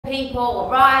people,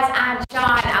 rise and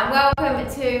shine, and welcome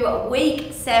to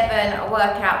week 7,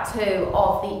 workout 2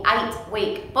 of the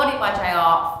 8-week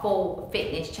BodyByJR full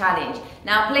fitness challenge.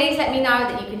 Now please let me know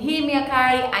that you can hear me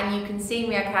okay and you can see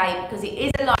me okay, because it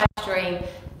is a live stream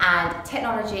and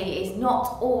technology is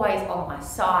not always on my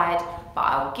side, but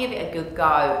I'll give it a good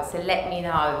go. So let me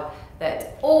know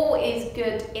that all is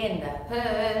good in the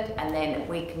hood, and then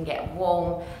we can get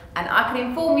warm and I can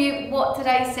inform you what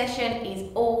today's session is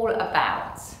all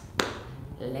about.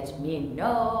 Let me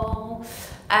know.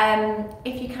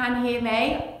 If you can hear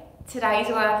me, today's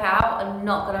workout, I'm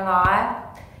not gonna lie,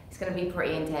 it's gonna be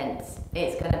pretty intense.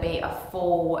 It's gonna be a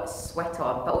full sweat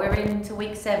on, but we're into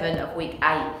week 7 of week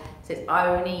 8, so it's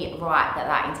only right that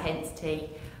that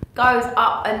intensity goes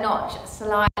up a notch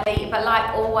slightly, but like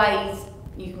always,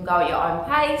 you can go at your own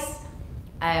pace.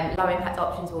 Low impact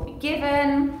options will be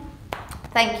given.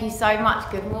 Thank you so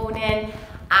much, good morning.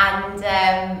 And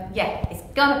yeah, it's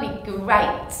gonna be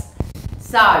great.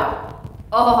 So,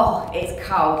 oh, it's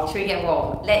cold. Should we get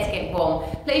warm? Let's get warm.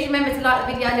 Please remember to like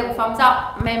the video, a little thumbs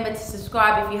up. Remember to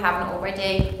subscribe if you haven't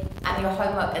already. And your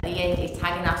homework at the end is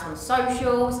tagging us on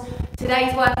socials.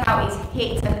 Today's workout is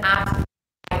HIIT and abs.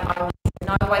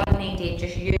 No weight needed,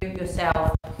 just you,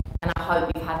 yourself. And I hope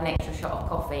you've had an extra shot of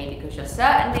coffee, because you're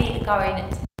certainly going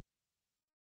to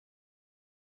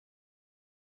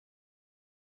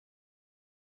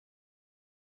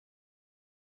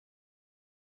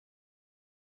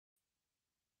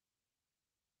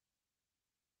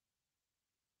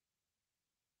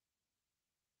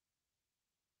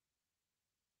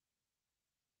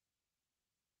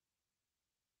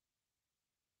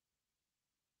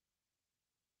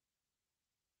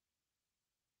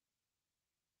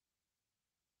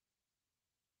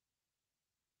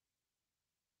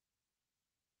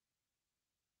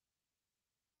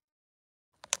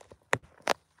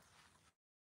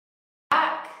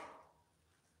back.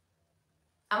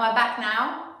 Am I back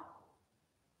now?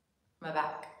 Am I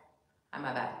back? Am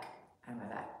I back? Am I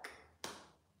back?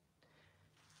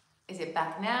 Is it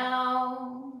back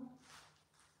now?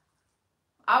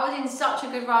 I was in such a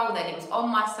good roll then, it was on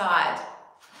my side.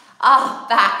 Ah,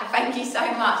 back, thank you so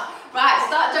much. Right,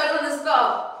 start jumping on the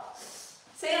spot.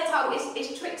 See, I told you,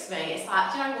 it tricks me. It's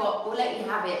like, do you know what, we'll let you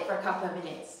have it for a couple of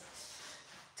minutes.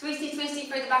 Twisty, twisty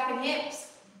through the back and hips.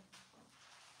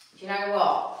 Do you know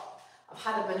what? I've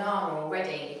had a banana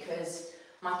already because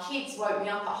my kids woke me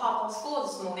up at 4:30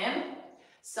 this morning.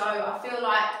 So I feel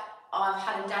like I've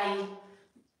had a day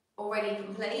already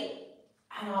complete,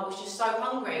 and I was just so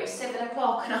hungry. It was 7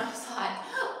 o'clock and I was like,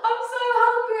 I'm so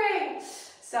hungry.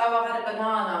 So I've had a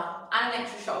banana and an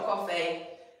extra shot of coffee.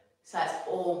 So it's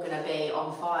all gonna be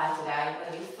on fire today. We're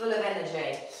gonna be full of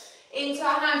energy. Into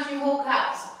our hamstring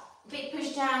walkouts. Big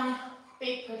push down,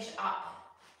 big push up.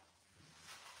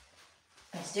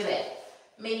 Let's do it.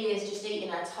 Amelia's just eating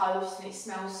her toast and it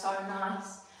smells so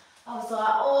nice. I was like,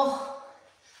 oh.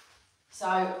 So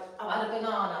I've had a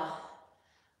banana.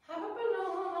 Have a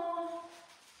banana.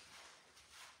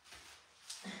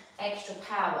 Extra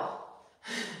power.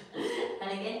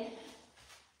 And again.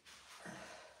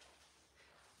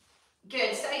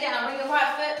 Good, stay down. Bring your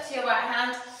right foot to your right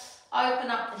hand.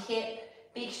 Open up the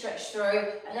hip, big stretch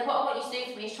through. And then what I want you to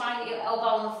do for me is try and get your elbow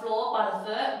on the floor by the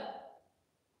foot.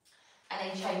 And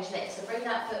then change legs. So bring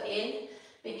that foot in,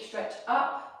 big stretch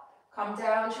up, come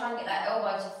down, try and get that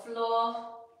elbow to floor.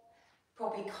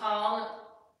 Probably calm,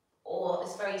 or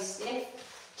it's very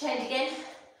stiff. Change again.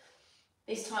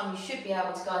 This time you should be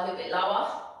able to go a little bit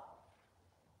lower.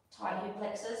 Tight hip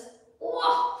flexors.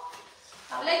 Whoa!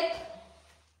 Lovely.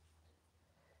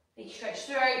 Big stretch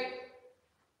through.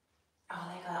 Oh,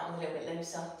 there you go, that one a little bit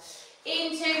looser.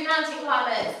 Into mountain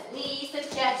climbers. Knees to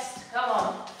chest. Come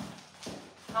on.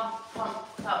 Pump, pump,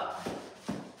 pump.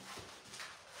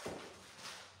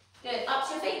 Good, up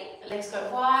to your feet, legs go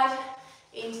wide,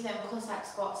 into them Cossack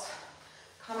squats.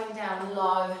 Coming down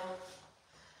low.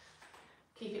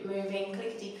 Keep it moving,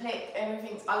 clickety click,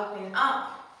 everything's opening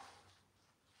up.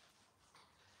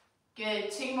 Good,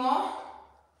 2 more.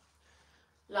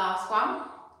 Last one.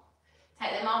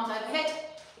 Take them arms overhead,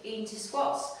 into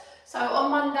squats. So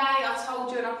on Monday, I told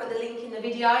you, and I put the link in the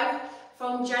video,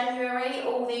 from January,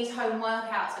 all these home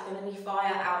workouts are going to be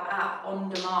via our app on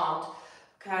demand,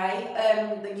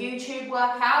 okay? The YouTube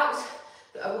workouts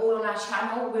that are all on our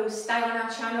channel will stay on our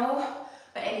channel,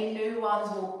 but any new ones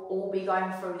will all be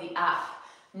going through the app,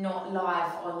 not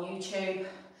live on YouTube.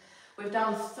 We've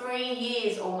done 3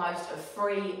 years almost of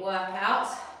free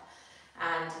workouts,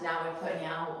 and now we're putting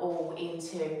it all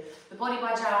into the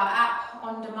BodyByJR app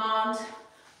on demand.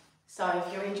 So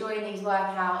if you're enjoying these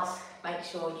workouts, make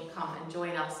sure you come and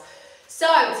join us. So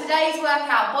today's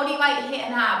workout, body weight, HIIT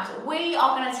and abs, we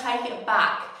are going to take it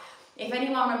back. If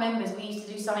anyone remembers, we used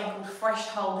to do something called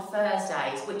Threshold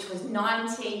Thursdays, which was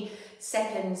 90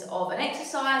 seconds of an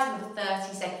exercise with a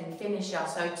 30-second finisher,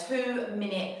 so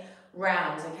 2-minute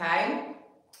rounds, okay?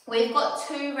 We've got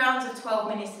 2 rounds of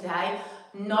 12 minutes today,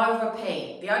 no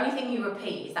repeat. The only thing you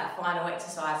repeat is that final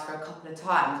exercise for a couple of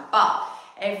times, but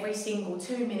every single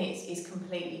 2 minutes is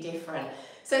completely different.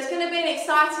 So it's going to be an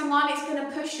exciting one. It's going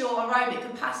to push your aerobic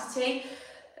capacity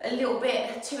a little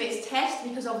bit to its test,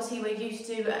 because obviously we're used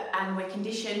to and we're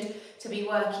conditioned to be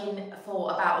working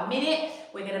for about a minute.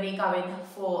 We're going to be going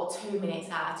for 2 minutes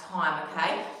at a time,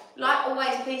 okay? Like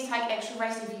always, please take extra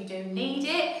rest if you do need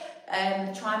it.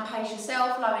 Try and pace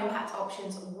yourself. Low impact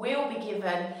options will be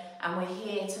given, and we're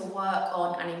here to work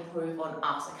on and improve on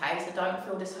us, okay? So don't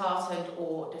feel disheartened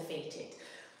or defeated.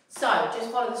 So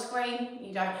just follow the screen,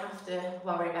 you don't have to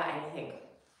worry about anything.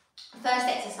 First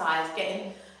exercise,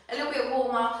 getting a little bit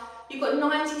warmer. You've got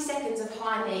 90 seconds of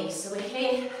high knees. So we're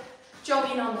here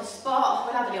jogging on the spot,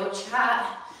 we'll have a little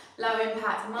chat, low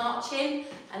impact marching,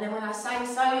 and then when I say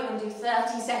so, you're going to do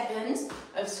 30 seconds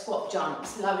of squat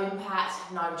jumps, low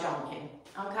impact, no jumping,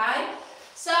 okay?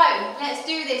 So let's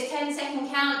do this, 10-second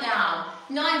countdown,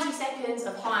 90 seconds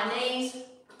of high knees,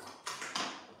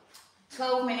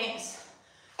 12 minutes,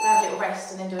 we'll have a little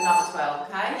rest and then do another 12,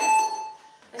 okay?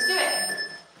 Let's do it.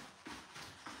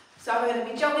 So we're going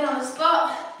to be jogging on the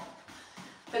spot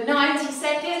for 90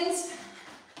 seconds,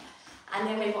 and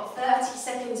then we've got 30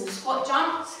 seconds of squat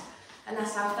jumps, and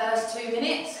that's our first 2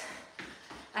 minutes.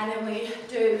 And then we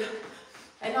do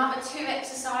another 2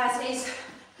 exercises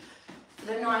for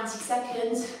the 90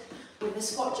 seconds with the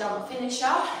squat jump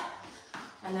finisher.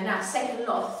 And then our second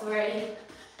lot of 3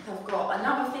 have got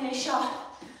another finisher.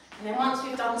 And then once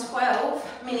we've done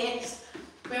 12 minutes,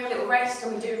 we have a little rest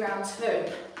and we do round 2.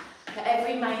 But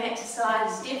every main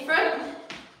exercise is different.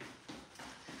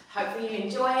 Hopefully you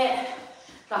enjoy it.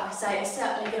 Like I say, it's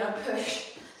certainly going to push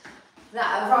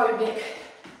that aerobic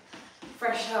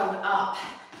threshold up.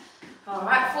 All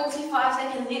right, 45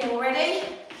 seconds in already,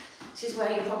 which is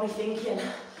where you're probably thinking,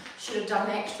 should have done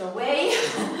an extra wee.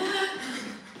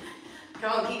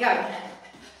 Come on, keep going.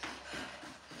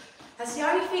 That's the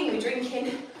only thing with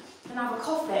drinking another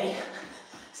coffee.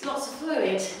 It's lots of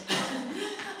fluid.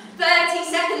 30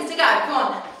 seconds to go, come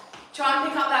on. Try and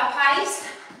pick up that pace.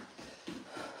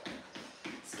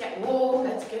 Let's get warm,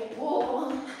 let's get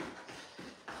warm.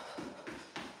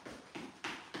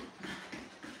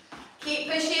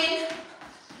 Keep pushing.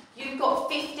 You've got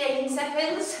 15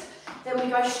 seconds. Then we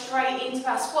go straight into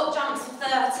our squat jumps for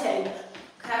 30.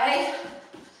 Okay?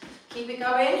 Keep it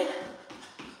going.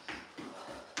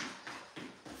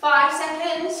 5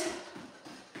 seconds.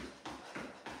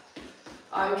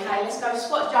 Okay, let's go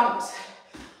squat jumps.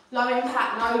 Low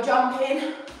impact, no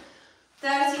jumping.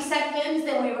 30 seconds,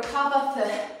 then we recover for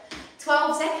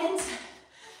 12 seconds.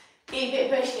 Keep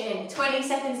it pushing. 20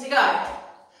 seconds to go.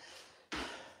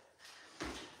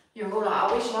 You're all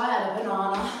like, I wish I had a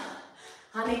banana.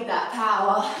 I need that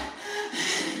power.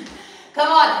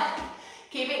 Come on.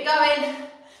 Keep it going.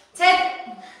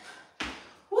 10.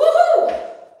 Woohoo!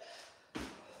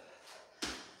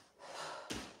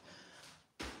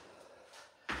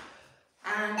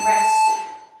 And rest.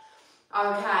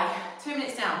 Okay, 2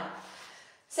 minutes down.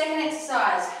 Second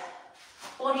exercise,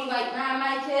 body weight round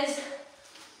makers.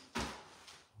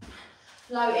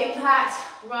 Low impact,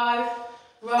 row,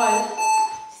 row.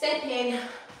 Step in,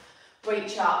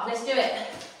 reach up. Let's do it.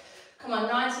 Come on,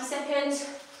 90 seconds.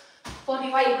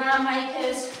 Body weight round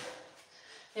makers.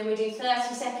 Then we do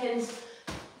 30 seconds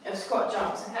of squat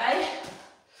jumps, okay?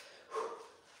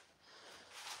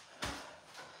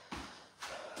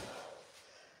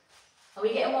 Are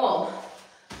we getting warm?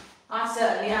 I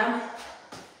certainly am.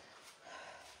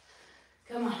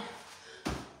 Come on.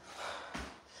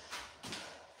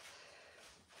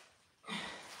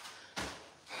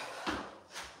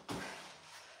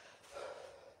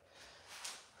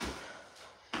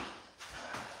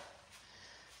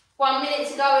 One minute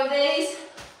to go with these.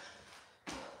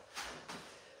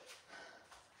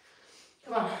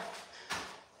 Come on.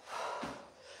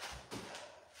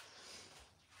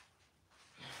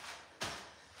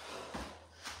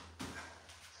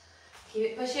 Keep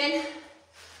it pushing.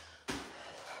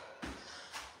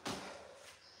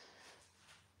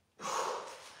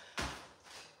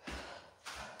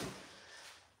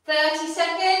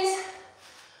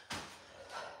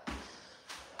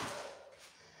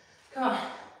 Come on.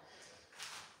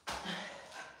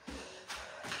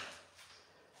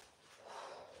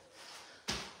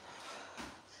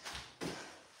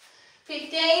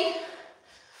 15.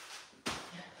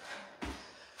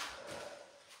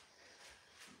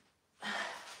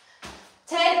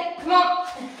 10, come on.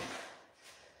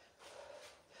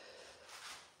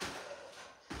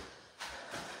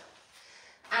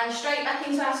 And straight back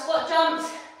into our squat jumps.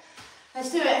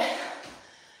 Let's do it.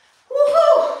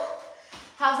 Woohoo!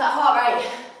 How's that heart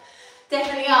rate?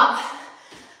 Definitely up.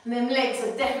 And them legs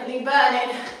are definitely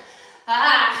burning.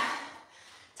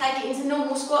 Take it into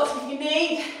normal squats if you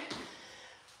need.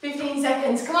 15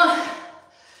 seconds, come on.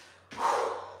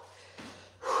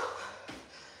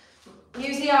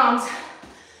 Use the arms.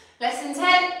 Less than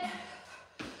 10.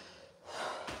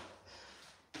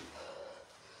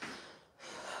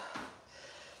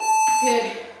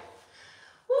 Good.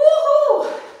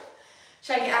 Woohoo!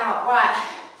 Shake it out. Right.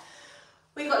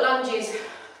 We've got lunges.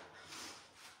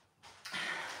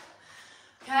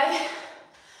 Okay.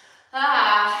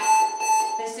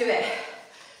 Let's do it.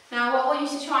 Now what I want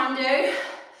you to try and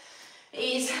do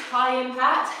is high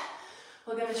impact.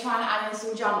 We're going to try and add in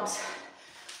some jumps.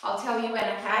 I'll tell you when,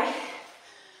 okay?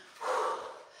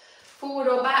 Forward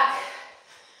or back.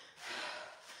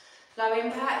 Low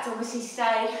impact, obviously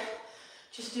stay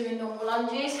just doing normal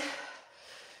lunges.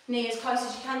 Knee as close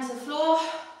as you can to the floor.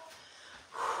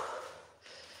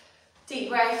 Deep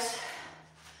breaths.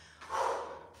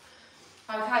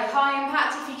 Okay, high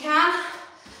impact if you can.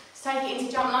 Let's take it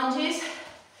into jump lunges.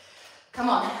 Come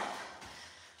on.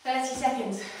 30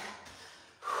 seconds.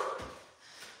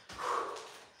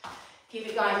 Keep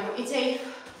it going, put your teeth.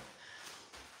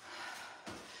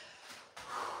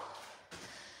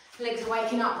 Legs are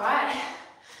waking up, right?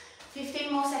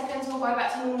 15 more seconds, we'll go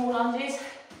back to normal lunges.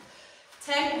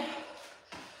 10.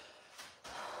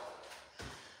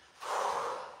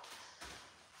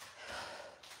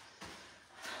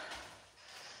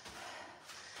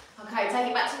 Okay, take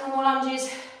it back to normal lunges.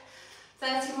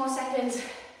 30 more seconds.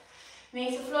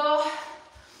 Knee to floor.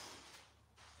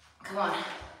 Come on.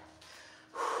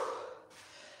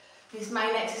 This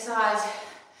main exercise,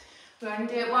 we're going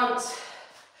to do it once.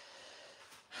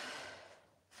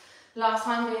 Last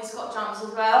time doing squat jumps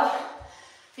as well.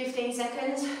 15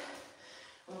 seconds.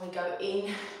 And we go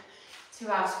in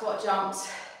to our squat jumps.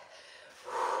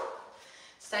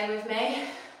 Stay with me.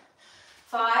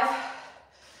 5.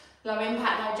 Low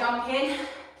impact, no jumping.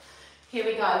 Here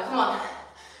we go, come on.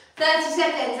 30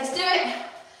 seconds, let's do it.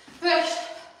 Push.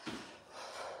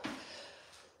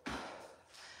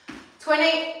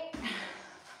 20.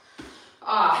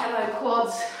 Hello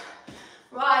quads.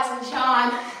 Rise and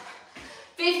shine.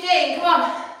 15, come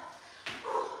on.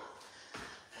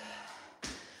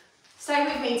 Stay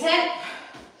with me, 10.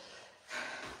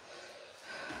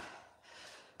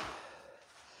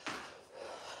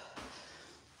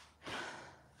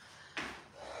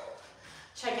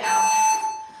 Check it out.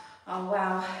 Oh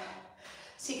wow.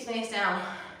 6 minutes down.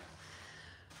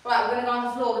 Right, we're going to go on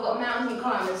the floor. We've got mountain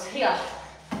climbers here.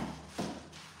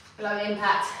 Low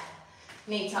impact.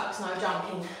 Knee tucks, no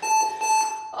jumping.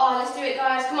 Oh, let's do it,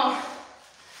 guys. Come on.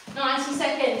 90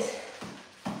 seconds.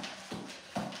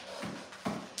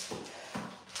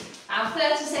 Our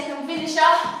 30-second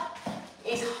finisher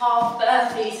is half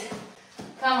burpees.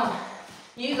 Come on.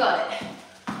 You got it.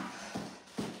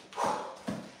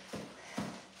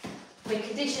 We're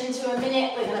conditioned to a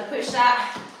minute. We're going to push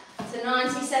that to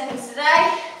 90 seconds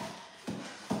today.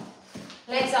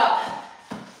 Legs up.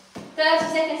 30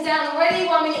 seconds down already.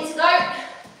 1 minute to go.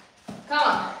 Come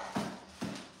on.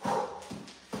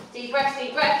 Deep breaths,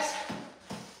 deep breaths.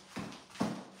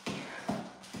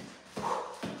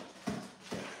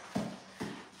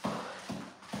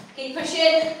 Keep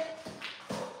pushing.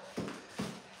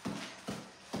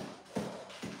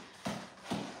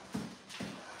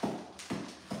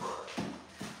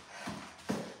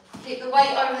 Keep the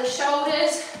weight over the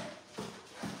shoulders.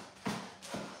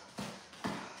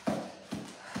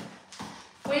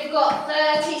 We've got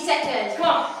 30 seconds. Come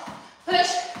on.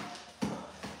 Push.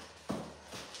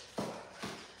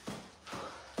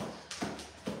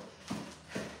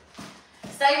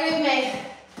 Stay with me.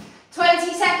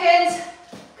 20 seconds.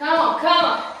 Come on, come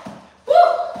on. Woo!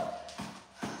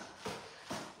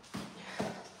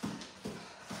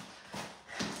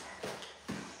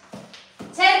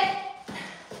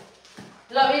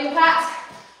 Low impact.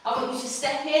 I want you to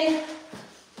step in.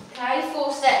 Okay,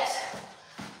 4 steps.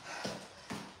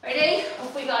 Ready?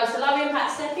 Off we go. So low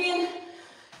impact, step in.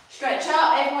 Stretch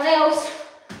up. Everyone else.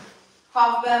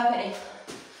 Half burpee.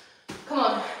 Come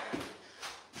on.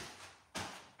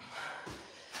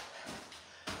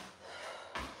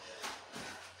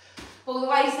 All the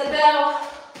way to the bell.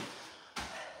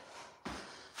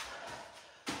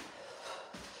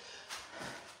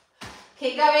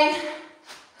 Keep going.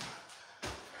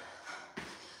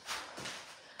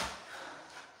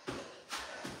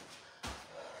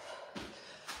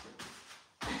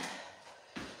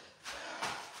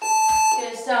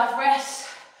 yourself, rest.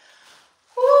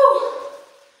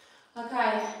 Woo!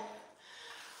 Okay,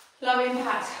 low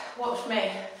impact, watch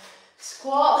me.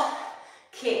 Squat,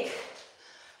 kick,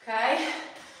 okay?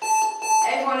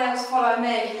 Everyone else follow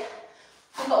me.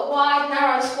 We've got a wide,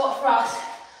 narrow squat thrust.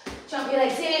 Jump your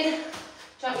legs in,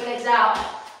 jump your legs out.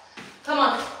 Come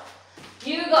on,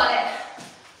 you got it.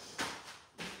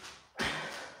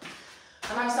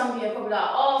 I know some of you are probably like,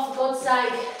 oh, for God's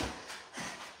sake.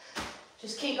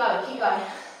 Just keep going, keep going.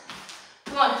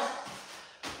 Come on.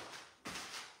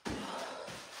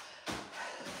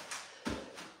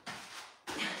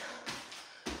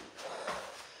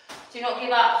 Do not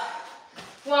give up.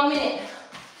 1 minute.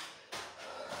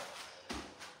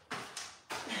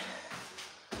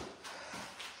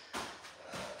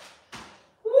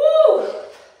 Woo!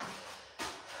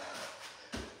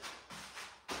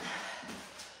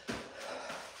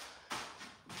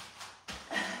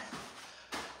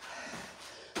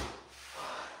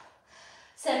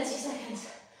 Seconds.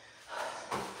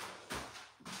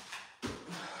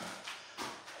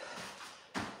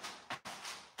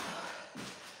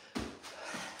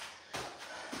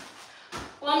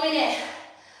 One minute.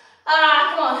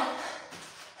 Come on.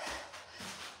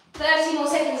 30 more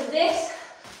seconds of this.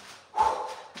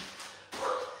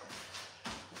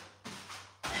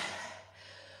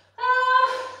 Ah.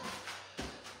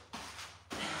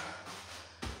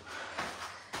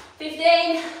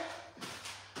 15.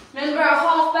 Remember our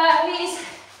half burpees.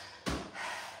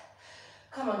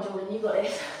 Come on, Jordan, you got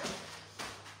this.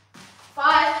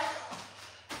 5.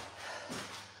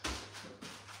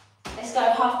 Let's go,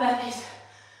 half burpees.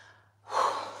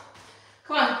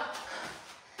 Come on.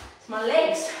 It's my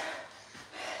legs.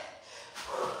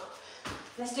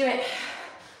 Let's do it.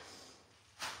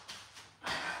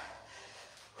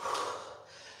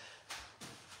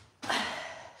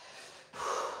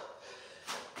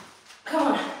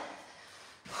 Come on.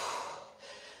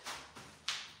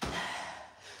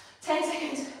 10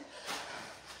 seconds.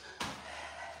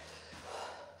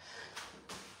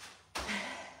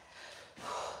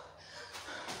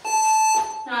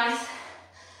 Nice.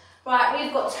 Right,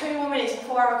 we've got 2 more minutes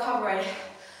before our recovery.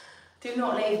 Do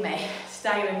not leave me.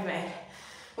 Stay with me.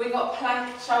 We've got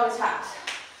plank shoulder taps.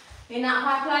 In that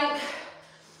high plank,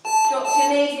 drop to your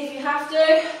knees if you have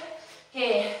to.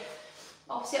 Here.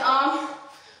 Opposite arm,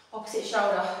 opposite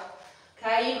shoulder.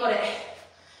 Okay, you got it.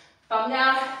 Bum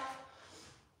down.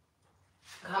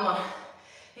 Come on.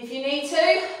 If you need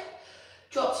to,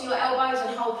 drop to your elbows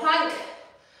and hold plank.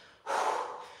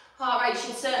 Heart rate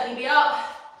should certainly be up.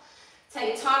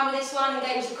 Take your time with this one,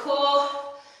 engage the core.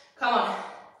 Come on.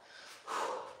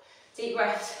 Deep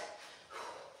breaths.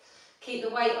 Keep the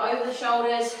weight over the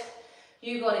shoulders.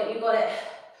 You got it, you got it.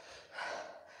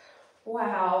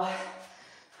 Wow.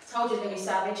 I told you it's going to be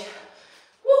savage.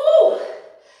 Woohoo!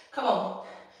 Come on.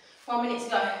 1 minute to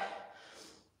go.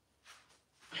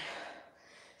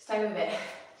 Stay with it.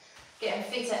 Getting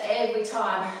fitter every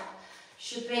time.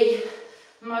 Should be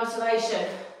motivation.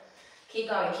 Keep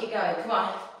going, come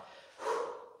on.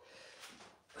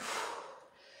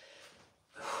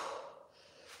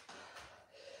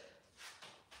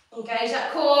 Engage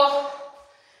that core.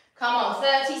 Come on,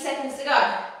 30 seconds to go.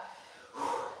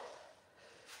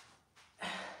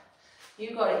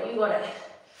 You got it, you got it.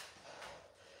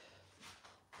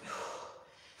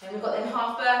 Then we've got them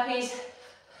half burpees.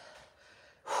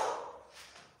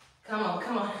 Come on,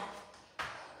 come on.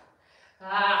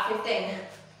 15.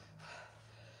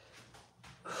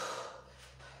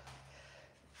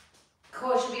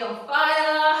 Core should be on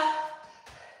fire.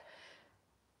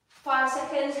 5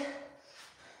 seconds.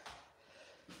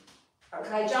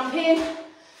 Okay, jump in.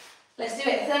 Let's do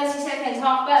it. 30 seconds,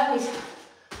 half burpees.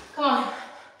 Come on.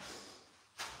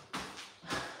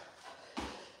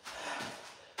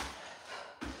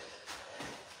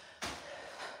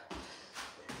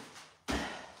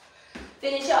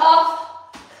 Finish it off.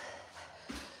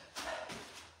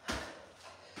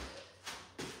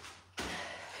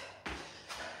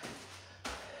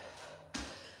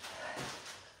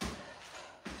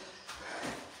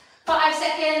 Five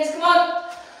seconds, come on.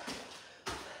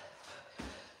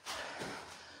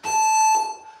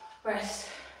 Rest.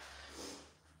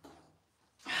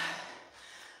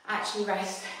 Actually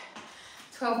rest.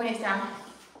 12 minutes down.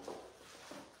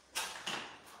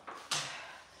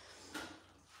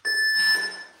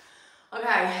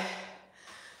 Okay,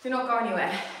 do not go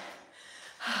anywhere.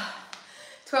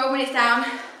 12 minutes down,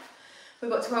 we've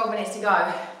got 12 minutes to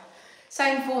go.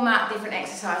 Same format, different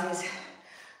exercises.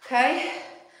 Okay?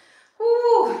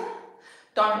 Woo!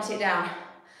 Don't sit down.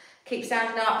 Keep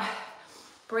standing up,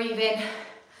 breathe in.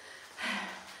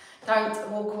 Don't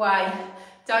walk away.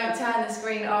 Don't turn the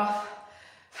screen off.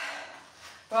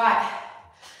 Right,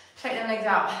 shake them legs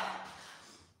out.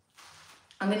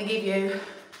 I'm going to give you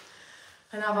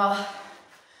another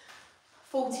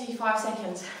 45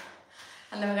 seconds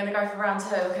and then we're going to go for round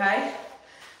 2, okay?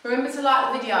 Remember to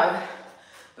like the video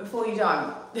before you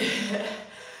don't.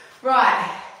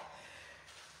 Right,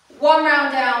 1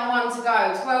 round down, 1 to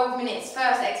go, 12 minutes.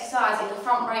 First exercise is a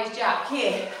front raise jack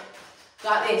here,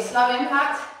 like this, low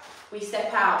impact, we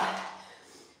step out.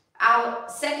 Our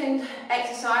second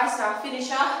exercise, so our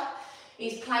finisher,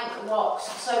 is plank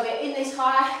rocks. So we're in this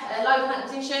high, low plank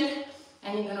position,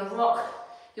 and you're going to rock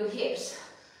your hips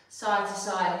side to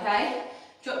side, okay?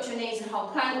 Drop your knees and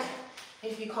hold plank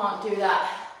if you can't do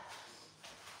that.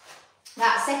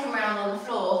 That second round on the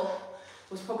floor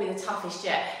was probably the toughest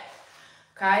yet,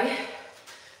 okay?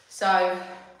 So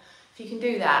if you can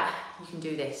do that, you can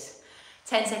do this.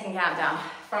 10-second countdown,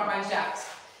 front raise jacks.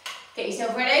 Get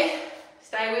yourself ready,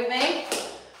 stay with me.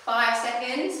 5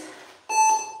 seconds,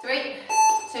 3,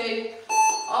 2,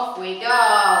 off we go.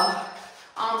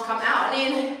 Arms come out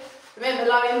and in. Remember,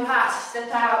 low impact,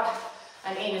 step out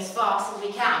and in as fast as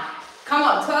we can. Come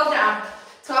on, 12 down,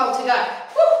 12 to go.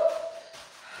 Woo.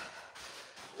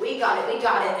 We got it, we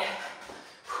got it.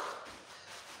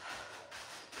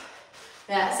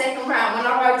 Now, second round, when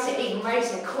I wrote it in,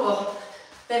 raise your core,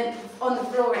 then on the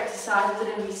floor exercise, we're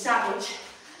going to be savage.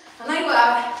 And they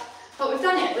were, but we've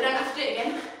done it, we don't have to do it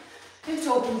again. Who's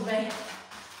talking to me?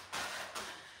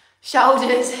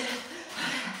 Shoulders.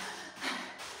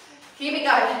 Keep it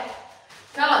going.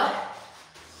 Come on.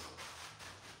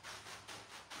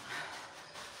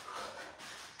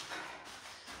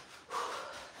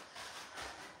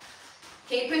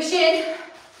 Keep pushing.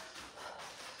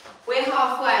 We're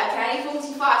halfway, okay?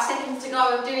 45 seconds to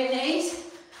go of doing these.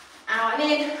 Out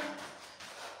and in.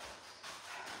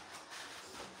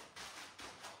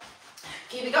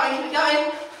 Keep it going, keep it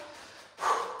going.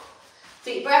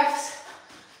 Deep breaths.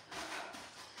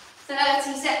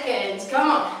 30 seconds, come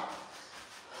on.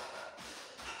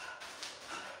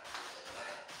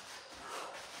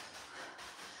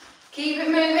 Keep it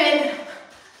moving.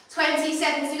 20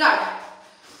 seconds to go.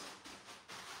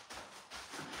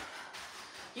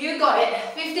 You got it.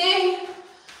 15.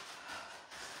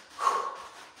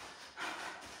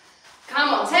 Come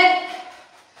on, 10.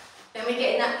 Then we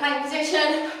get in that plank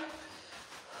position.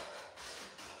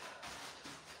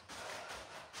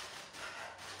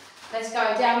 Let's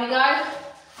go, down we go.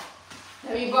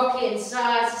 Then we rock in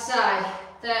side to side,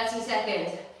 30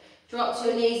 seconds. Drop to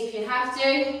your knees if you have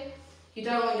to. You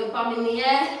don't want your bum in the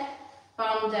air,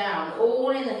 bum down, all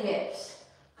in the hips.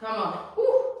 Come on,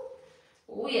 woo.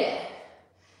 Oh yeah.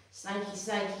 Snaky,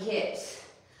 snaky hips.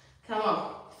 Come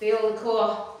on, feel the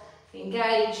core,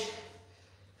 engage.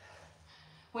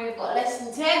 We've got less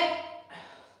than 10.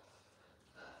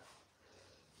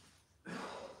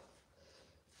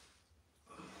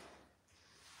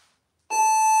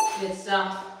 Good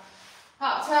stuff.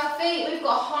 Up to our feet, we've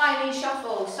got high knee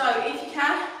shuffle. So if you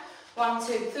can, 1,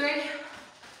 2, 3.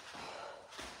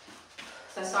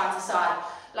 So side to side.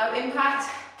 Low impact,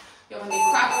 you're going to do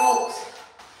crab walks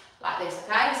like this,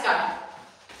 okay? Let's go.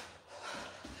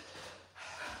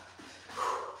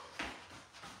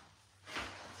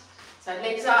 So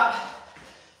legs up,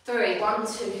 3, 1, 2,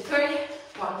 3,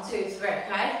 1, 2, 3,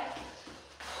 okay?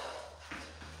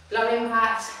 Low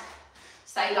impact,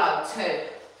 stay low, 2.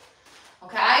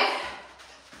 Okay?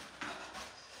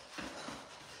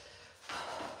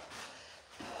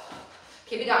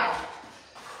 Keep it going.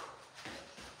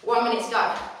 1 minute to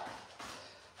go.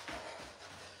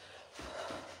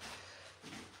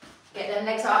 Get them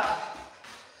legs up.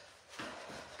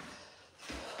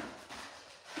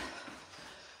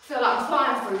 Feel like I'm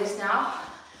flying through this now.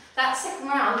 That second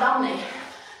round done me.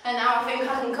 And now I think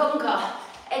I can conquer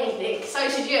anything. So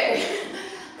should you.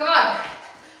 Come on.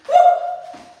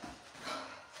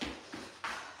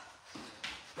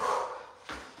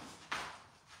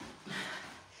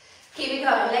 Keep it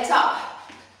going, legs up.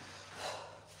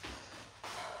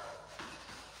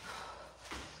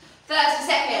 30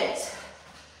 seconds.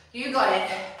 You got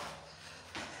it.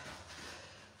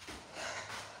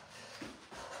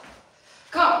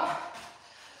 Come on.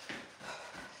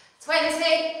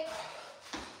 20.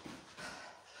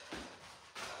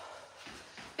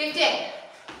 15.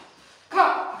 Come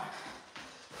on.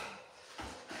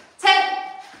 10.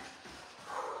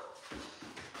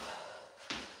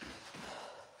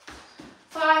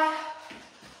 5.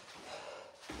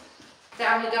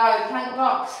 Down we go, plank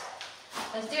box.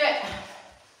 Let's do it.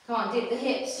 Come on, dip the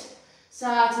hips,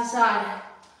 side to side.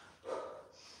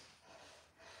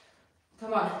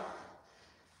 Come on.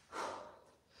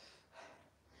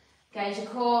 Engage your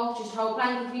core, just hold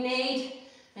plank if you need.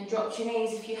 and drop your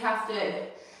knees if you have to.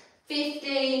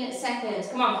 15 seconds,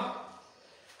 come on.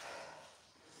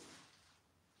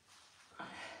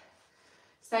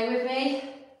 Stay with me.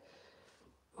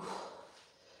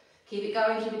 Keep it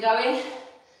going, keep it going.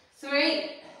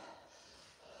 3.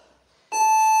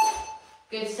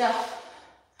 Good stuff.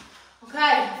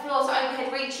 Okay, floor to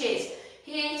overhead reaches.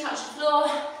 Here, touch the floor.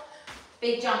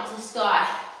 Big jump to the sky.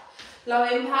 Low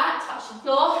impact, touch the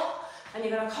floor. And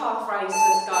you're going to calf raise to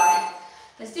the sky.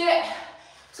 Let's do it.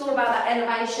 It's all about that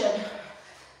elevation.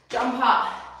 Jump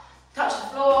up, touch the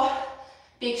floor,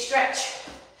 big stretch.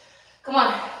 Come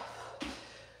on.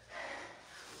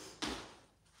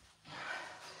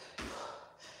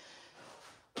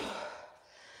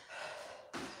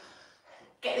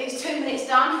 Get these 2 minutes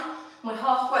done. We're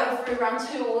halfway through round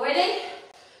 2 already.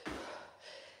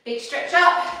 Big stretch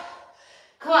up.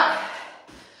 Come on.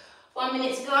 1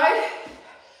 minute to go.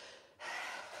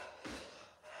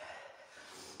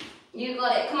 You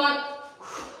got it, come on.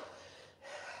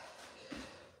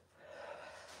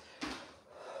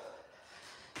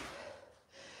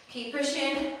 Keep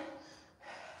pushing.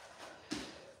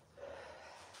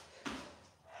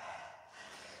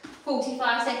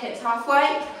 "45 seconds,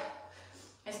 halfway.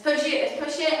 Let's push it, let's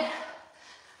push it.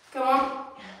 Come on.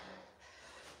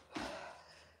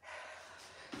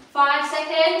 5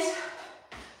 seconds.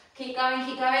 Keep going,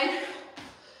 keep going.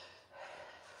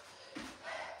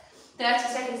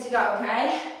 30 seconds to go,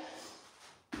 okay?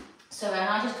 Sorry,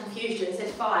 I just confused you and said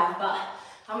 5, but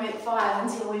I meant 5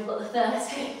 until we've got the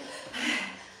 30.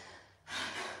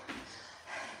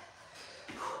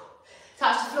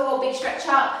 Touch the floor, big stretch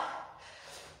up.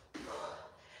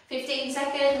 15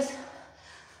 seconds.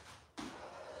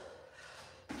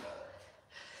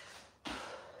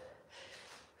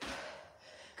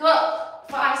 Come on,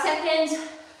 5 seconds.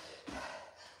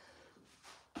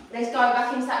 Let's go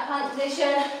back into that plank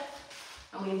position.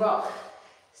 And we rock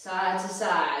side to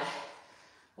side.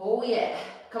 Oh yeah.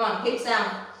 Come on, hips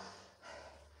down.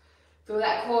 Feel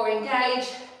that core engage.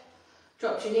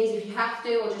 Drop your knees if you have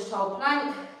to, or just hold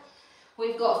plank.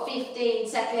 We've got 15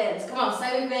 seconds. Come on,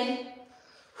 stay with me.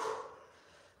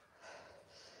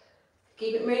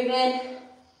 Keep it moving.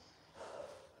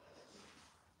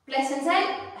 Less than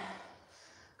 10.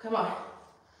 Come on.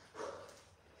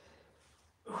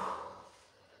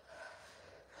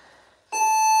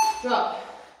 Drop.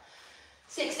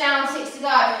 6 down, 6 to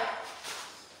go.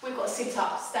 We've got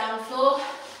sit-ups down the floor.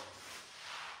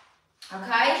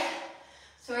 Okay.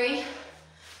 3,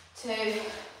 2.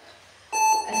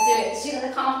 Let's do it. So you're going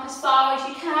to come up as far as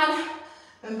you can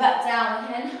and back down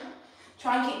again.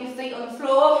 Try and keep your feet on the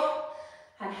floor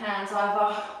and hands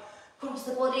either across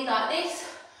the body like this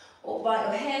or by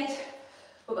your head.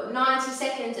 We've got 90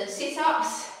 seconds of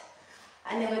sit-ups,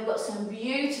 and then we've got some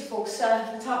beautiful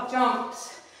surfer tuck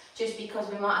jumps, just because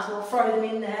we might as well throw them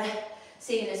in there,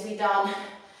 seeing as we've done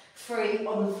 3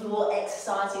 on the floor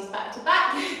exercises back to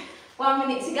back. 1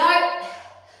 minute to go.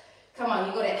 Come on,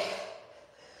 you got it.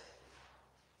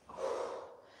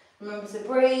 Remember to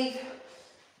breathe.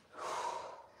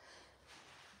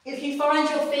 If you find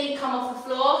your feet come off the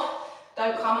floor,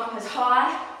 don't come up as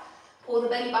high. Pull the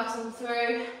belly button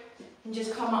through and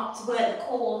just come up to where the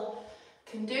core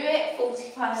can do it.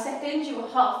 45 seconds, you are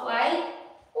halfway.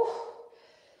 Woo.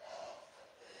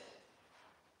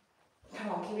 Come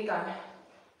on, keep it going.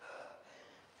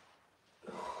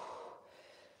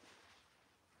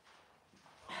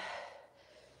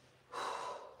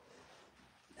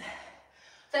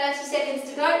 30 seconds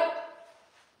to go.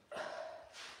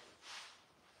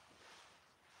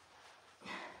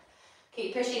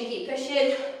 Keep pushing, keep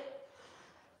pushing.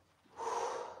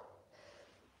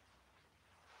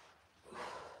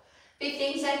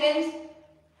 15 seconds.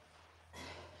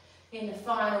 In the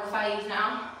final phase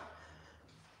now.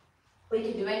 We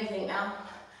can do anything now.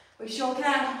 We sure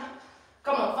can.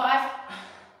 Come on, 5.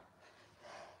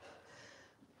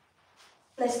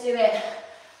 Let's do it.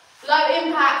 Low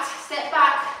impact, step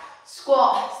back,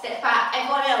 squat, step back.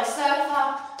 Everyone else,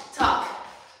 surfer, tuck.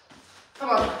 Come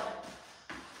on.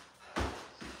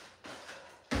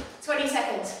 20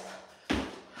 seconds.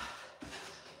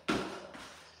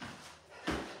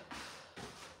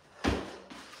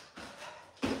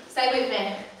 Stay with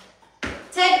me.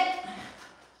 10.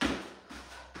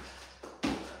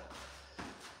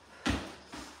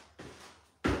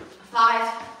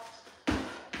 5.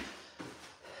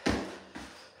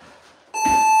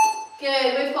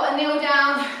 Good, we've got a kneel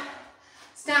down,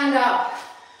 stand up,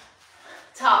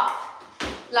 tuck,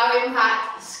 low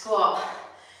impact, squat.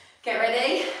 Get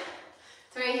ready.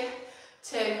 3,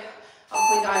 2, off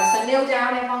we go. So kneel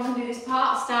down, everyone can do this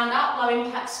part. Stand up, low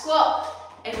impact squat.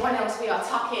 Everyone else, we are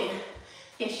tucking.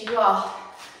 Yes, you are.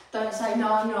 Don't say,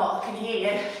 no, I'm not, I can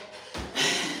hear you.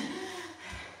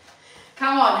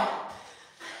 Come on.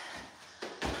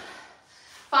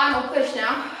 Final push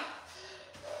now.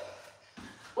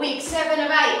 Week 7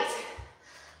 of 8.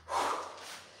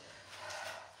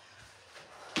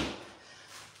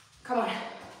 Come on.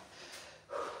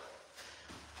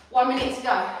 1 minute to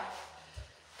go.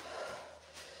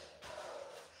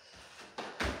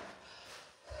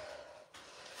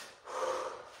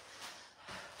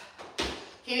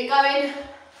 Keep it going.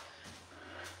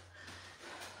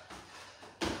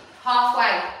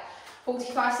 Halfway.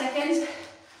 45 seconds.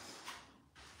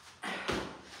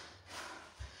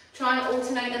 Try and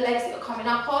alternate the legs that you're coming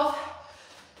up of.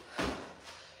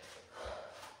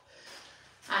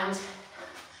 And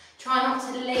try not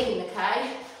to lean,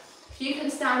 okay? If you can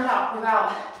stand up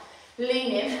without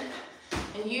leaning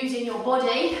and using your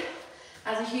body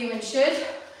as a human should,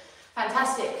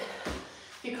 fantastic.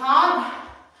 If you can't,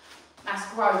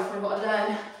 that's growth. We've got to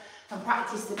learn and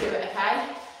practice to do it,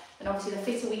 okay? And obviously the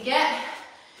fitter we get,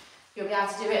 you'll be able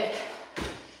to do it.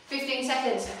 15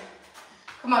 seconds.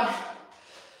 Come on.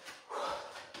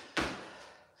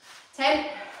 10.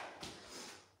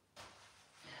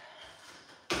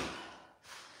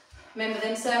 Remember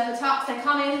them circle tucks, they're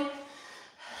coming.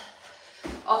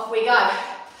 Off we go.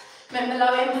 Remember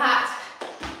low impact.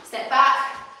 Step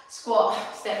back, squat,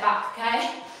 step back,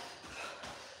 okay?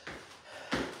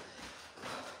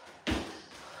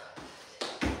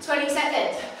 Twenty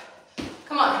seconds.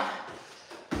 Come on.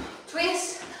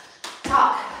 Twist,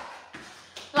 tuck.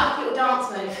 Like a little dance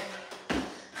move.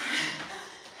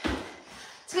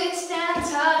 Twist and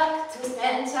tuck, twist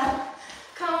and tuck.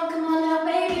 Come on now,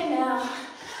 baby, now.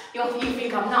 You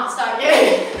think I'm nuts, don't you?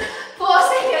 4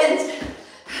 seconds.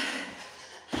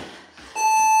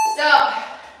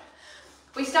 Stop.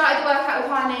 We started the workout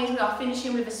with high knees, we are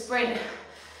finishing with a sprint.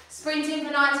 Sprinting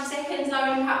for 90 seconds,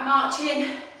 low impact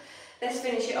marching. Let's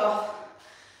finish it off.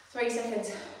 3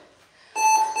 seconds.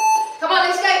 Come on,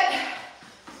 let's go.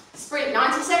 Sprint,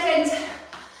 90 seconds.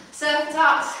 Surf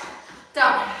tucks,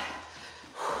 done.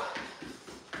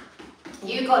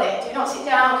 You got it. Do not sit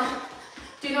down.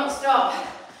 Do not stop.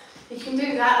 You can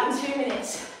do that in 2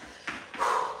 minutes.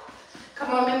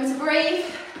 Come on, remember to breathe.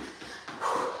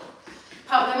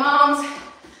 Pump them arms.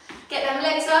 Get them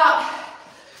legs up.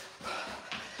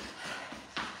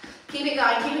 Keep it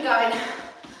going, keep it going.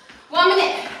 1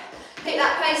 minute. Pick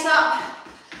that pace up.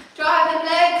 Drive them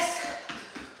legs.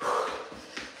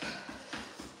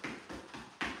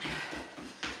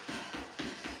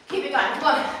 Keep it going,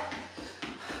 come on.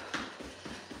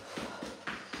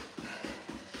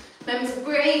 Remember to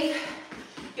breathe.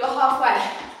 You're halfway.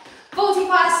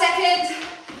 45 seconds.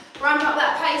 Ramp up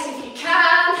that pace if you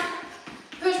can.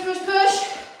 Push, push, push.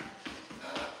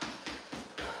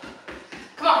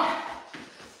 Come on.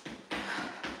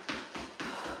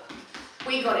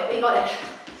 We got it, we got it.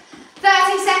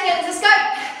 30 seconds, let's go.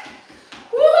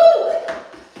 Woohoo!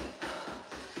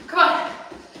 Come on.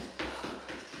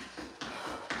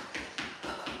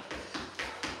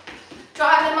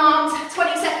 Drive them arms,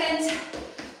 20 seconds.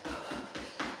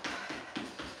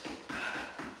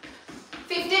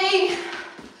 15.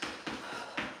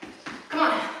 Come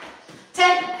on.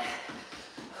 10.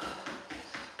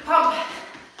 Pump.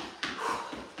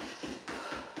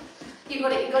 You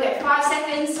got it, you got it. 5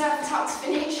 seconds, surf tucks,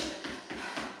 finish.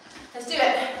 Let's do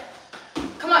it.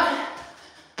 Come on.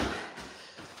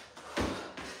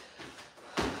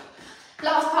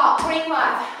 Last part,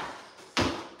 25.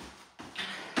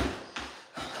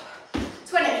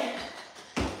 20.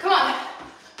 Come on.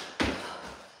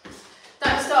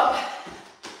 Don't stop.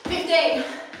 15.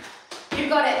 You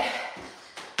got it.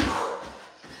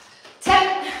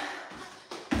 10.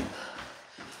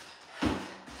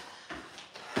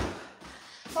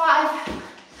 5.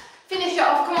 Finish it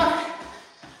off, come on.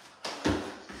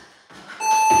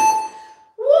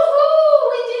 Woohoo,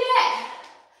 we did it.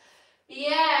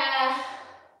 Yeah.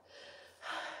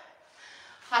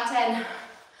 High 10.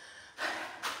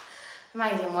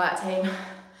 Amazing work, team.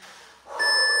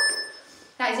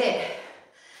 That is it.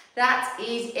 That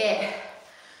is it.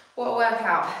 What a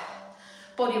workout.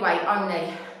 Body weight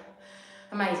only.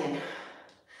 Amazing.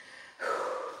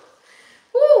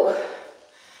 Woo.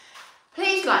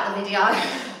 Please like the video.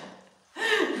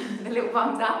 The little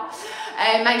thumbs up.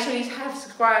 Make sure you have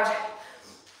subscribed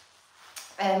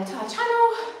to our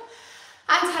channel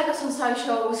and tag us on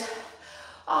socials.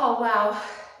 Oh wow.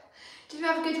 Did you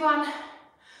have a good one?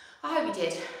 I hope you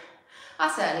did. I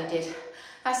certainly did.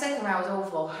 That second round was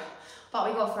awful, but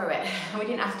we got through it. We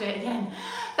didn't have to do it again.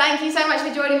 Thank you so much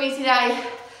for joining me today.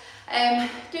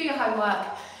 Do your homework.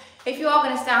 If you are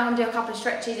going to stand and do a couple of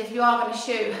stretches, if you are going to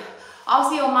shoot, I'll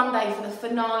see you on Monday for the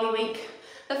finale week.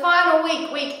 The final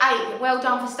week, week 8. Well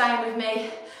done for staying with me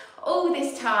all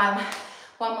this time.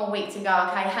 One more week to go,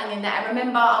 okay? Hang in there. And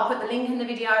remember, I'll put the link in the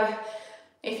video.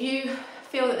 If you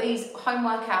feel that these home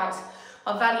workouts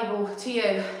are valuable to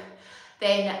you,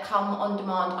 then come on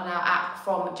demand on our app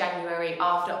from January.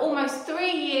 After almost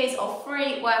 3 years of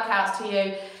free workouts to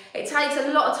you, it takes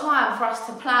a lot of time for us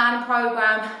to plan,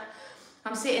 program.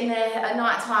 I'm sitting there at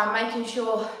night time making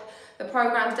sure the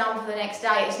program's done for the next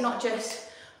day. It's not just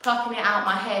plucking it out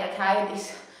my head, okay?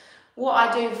 What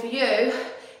I do for you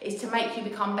is to make you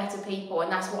become better people,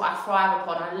 and that's what I thrive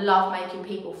upon. I love making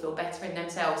people feel better in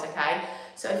themselves, okay?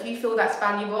 So if you feel that's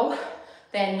valuable,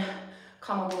 then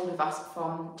come on board with us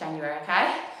from January,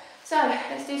 okay? So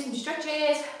let's do some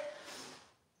stretches.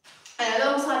 And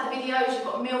alongside the videos, you've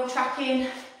got meal tracking.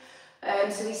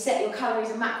 So we set your calories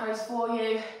and macros for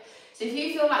you. So if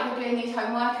you feel like you're doing these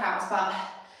home workouts, but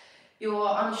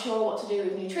you're unsure what to do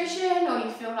with nutrition, or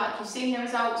you feel like you've seen the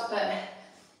results, but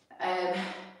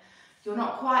you're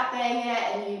not quite there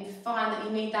yet, and you find that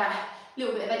you need that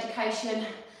little bit of education,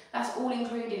 that's all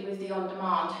included with the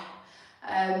on-demand.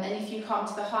 And if you come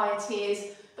to the higher tiers,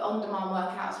 the on-demand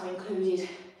workouts are included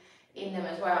in them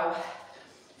as well.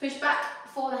 Push back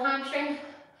for the hamstring.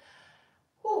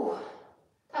 Ooh,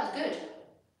 that was good.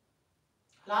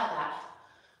 I like that.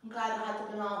 I'm glad I had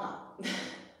the banana.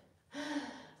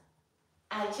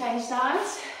 And change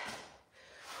sides.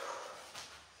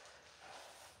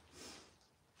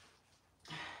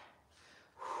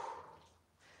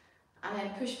 And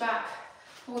then push back,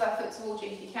 pull that foot towards you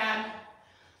if you can.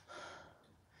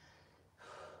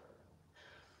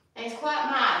 And it's quite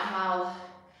mad how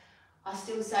I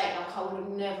still say, like, I would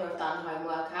have never have done home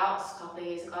workouts a couple of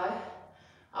years ago.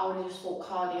 I would have just thought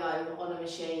cardio on a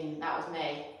machine, that was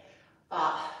me.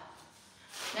 But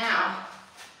now,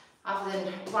 other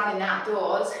than running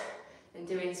outdoors and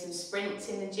doing some sprints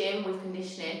in the gym with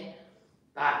conditioning,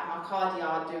 but my cardio,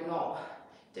 I do not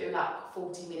do like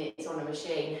 40 minutes on a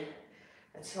machine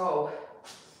at all.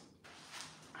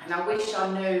 And I wish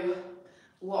I knew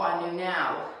what I knew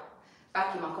now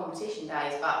back in my competition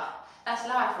days, but that's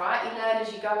life, right? You learn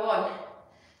as you go on,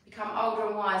 become older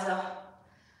and wiser.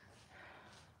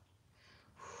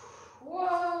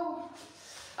 Whoa.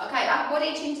 Okay, upper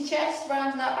body, chin to chest,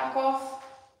 round that back off.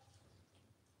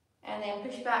 And then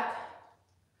push back,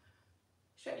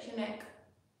 stretch your neck.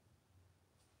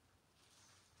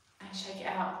 And shake it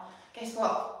out. Guess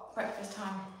what? Breakfast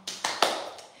time.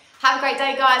 Have a great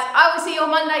day, guys. I will see you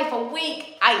on Monday for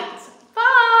week 8.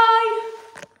 Bye!